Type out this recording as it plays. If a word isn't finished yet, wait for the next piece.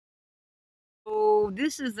So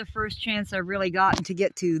this is the first chance I've really gotten to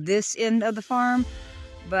get to this end of the farm.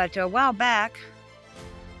 But a while back,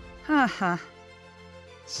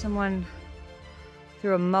 someone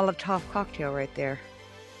threw a Molotov cocktail right there.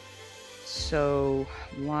 So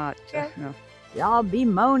what? No. Y'all be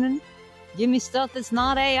moaning. Give me stuff that's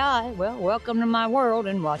not AI. Well, welcome to my world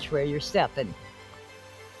and watch where you're stepping.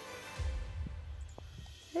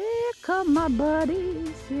 Here come my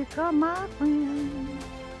buddies. Here come my friends.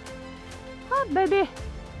 Hi, baby.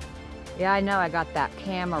 Yeah, I know I got that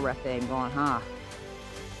camera thing going, huh?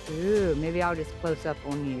 Ooh, maybe I'll just close up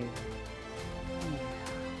on you.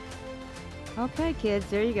 Okay, kids,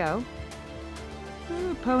 there you go.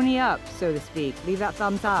 Ooh, pony up, so to speak. Leave that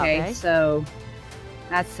thumbs up, okay? So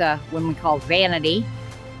that's what we call vanity.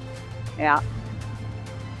 Yeah.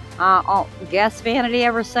 Guess Vanity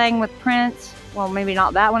ever sang with Prince? Well, maybe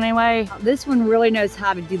not that one anyway. This one really knows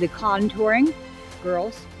how to do the contouring.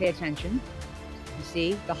 Girls, pay attention. You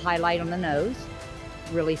see the highlight on the nose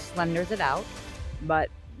really slenders it out,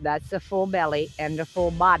 but that's a full belly and a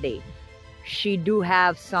full body. She do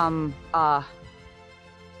have some,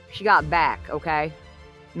 she got back, okay?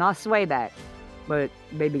 Not sway back, but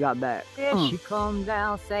baby got back. Yeah, she come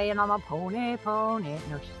down saying I'm a pony, pony.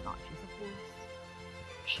 No, she's not, she's a horse.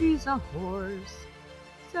 She's a horse,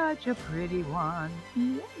 such a pretty one.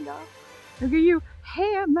 Yeah. Look at you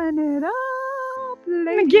hamming it up,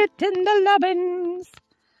 lady. Getting the lovin's.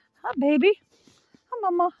 Hi, baby. Hi,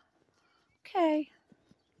 mama. Okay.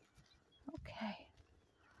 Okay.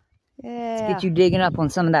 Yeah. Let's get you digging up on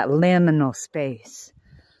some of that liminal space.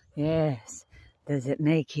 Yes. Does it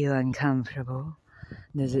make you uncomfortable?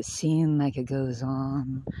 Does it seem like it goes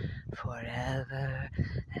on forever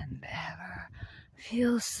and ever?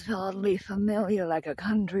 Feels oddly familiar, like a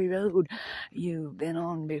country road you've been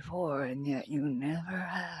on before and yet you never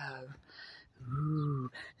have.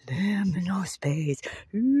 Ooh, liminal space.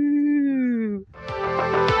 Ooh.